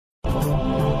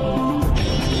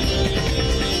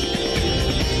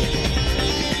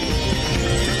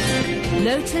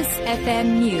Lotus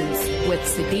FM News with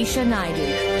SUDISHA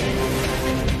Naidu.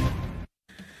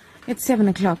 It's 7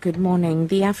 o'clock. Good morning.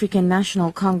 The African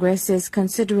National Congress is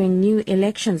considering new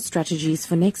election strategies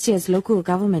for next year's local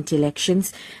government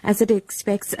elections as it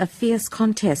expects a fierce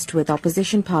contest with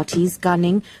opposition parties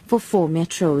gunning for 4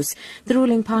 metros. The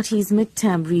ruling party's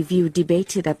midterm review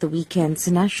debated at the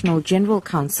weekend's National General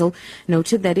Council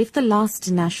noted that if the last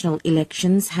national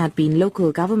elections had been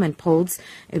local government polls,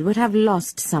 it would have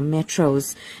lost some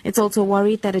metros. It's also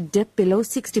worried that a dip below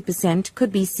 60%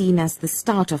 could be seen as the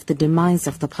start of the demise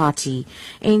of the party.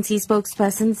 ANC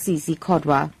spokesperson Sisi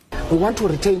Kodwa. We want to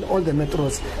retain all the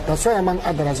metros. That's why, among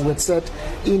others, we have said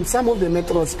in some of the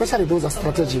metros, especially those are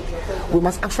strategic, we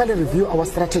must actually review our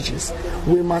strategies.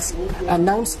 We must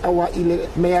announce our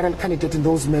mayoral candidate in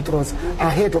those metros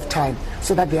ahead of time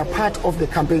so that they are part of the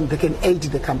campaign, they can aid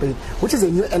the campaign, which is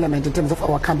a new element in terms of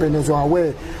our campaign as well,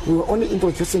 where we were only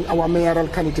introducing our mayoral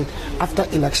candidate after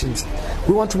elections.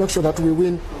 We want to make sure that we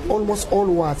win almost all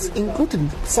wards, including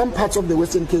some parts of the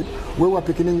Western Cape, where we're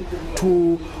beginning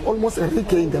to almost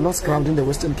regain the lost ground in the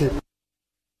Western Cape.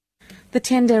 The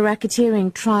tender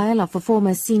racketeering trial of a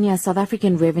former senior South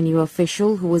African revenue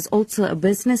official who was also a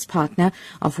business partner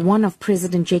of one of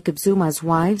President Jacob Zuma's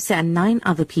wives and 9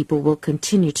 other people will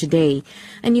continue today.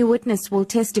 A new witness will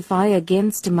testify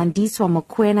against Mandiswa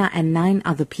Mokoena and 9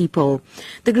 other people.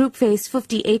 The group faced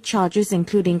 58 charges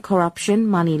including corruption,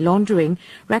 money laundering,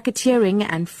 racketeering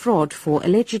and fraud for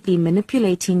allegedly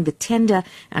manipulating the tender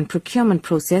and procurement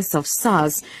process of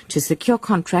SARS to secure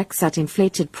contracts at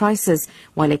inflated prices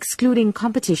while excluding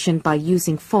competition by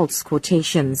using false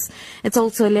quotations. It's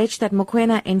also alleged that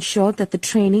Mokoena ensured that the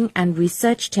training and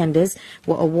research tenders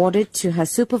were awarded to her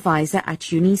supervisor at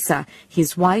UNISA,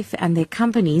 his wife and their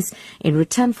companies in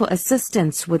return for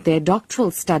assistance with their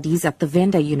doctoral studies at the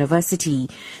vendor university.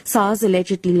 SARS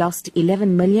allegedly lost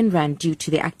 11 million rand due to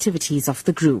the activities of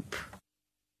the group.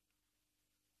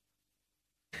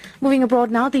 Moving abroad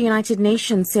now, the United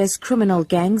Nations says criminal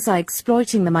gangs are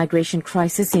exploiting the migration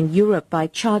crisis in Europe by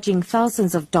charging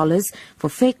thousands of dollars for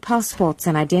fake passports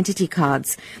and identity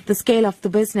cards. The scale of the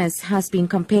business has been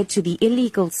compared to the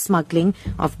illegal smuggling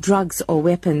of drugs or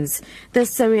weapons. The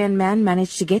Syrian man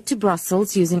managed to get to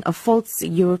Brussels using a false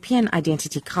European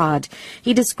identity card.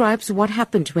 He describes what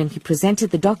happened when he presented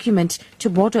the document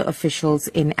to border officials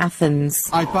in Athens.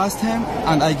 I passed him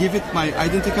and I gave it my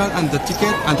identity card and the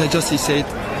ticket, and he said,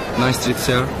 "Nice trip,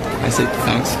 sir." I said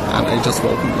thanks, and I just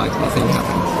walked like nothing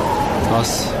happened. It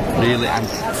was really, and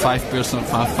 5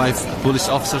 police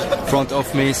officers in front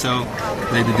of me, so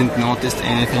they didn't notice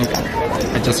anything.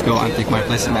 I just go and take my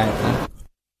place in the airplane.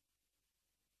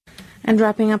 And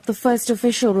wrapping up, the first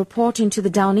official report into the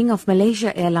downing of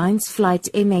Malaysia Airlines flight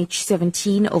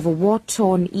MH17 over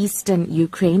war-torn eastern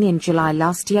Ukraine in July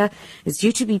last year is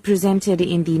due to be presented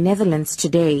in the Netherlands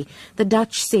today. The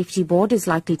Dutch Safety Board is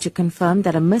likely to confirm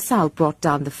that a missile brought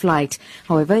down the flight.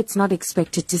 However, it's not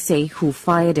expected to say who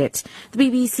fired it. The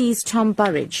BBC's Tom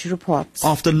Burridge reports.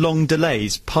 After long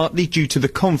delays, partly due to the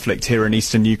conflict here in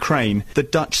eastern Ukraine, the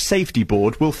Dutch Safety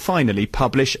Board will finally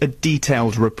publish a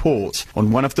detailed report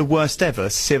on one of the worst ever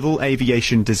civil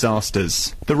aviation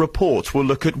disasters. The report will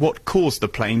look at what caused the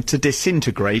plane to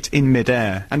disintegrate in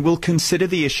mid-air and will consider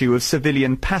the issue of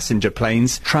civilian passenger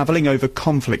planes travelling over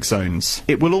conflict zones.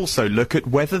 It will also look at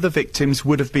whether the victims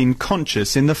would have been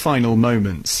conscious in the final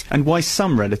moments and why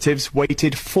some relatives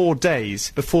waited 4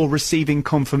 days before receiving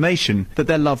confirmation that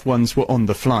their loved ones were on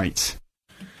the flight.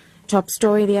 Top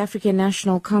story, the African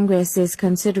National Congress is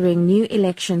considering new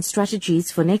election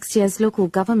strategies for next year's local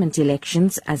government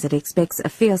elections as it expects a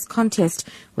fierce contest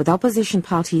with opposition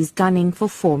parties gunning for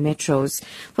 4 metros.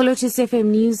 For Lotus FM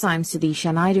News, I'm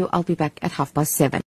SUDISHA Naidu. I'll be back at 7:30.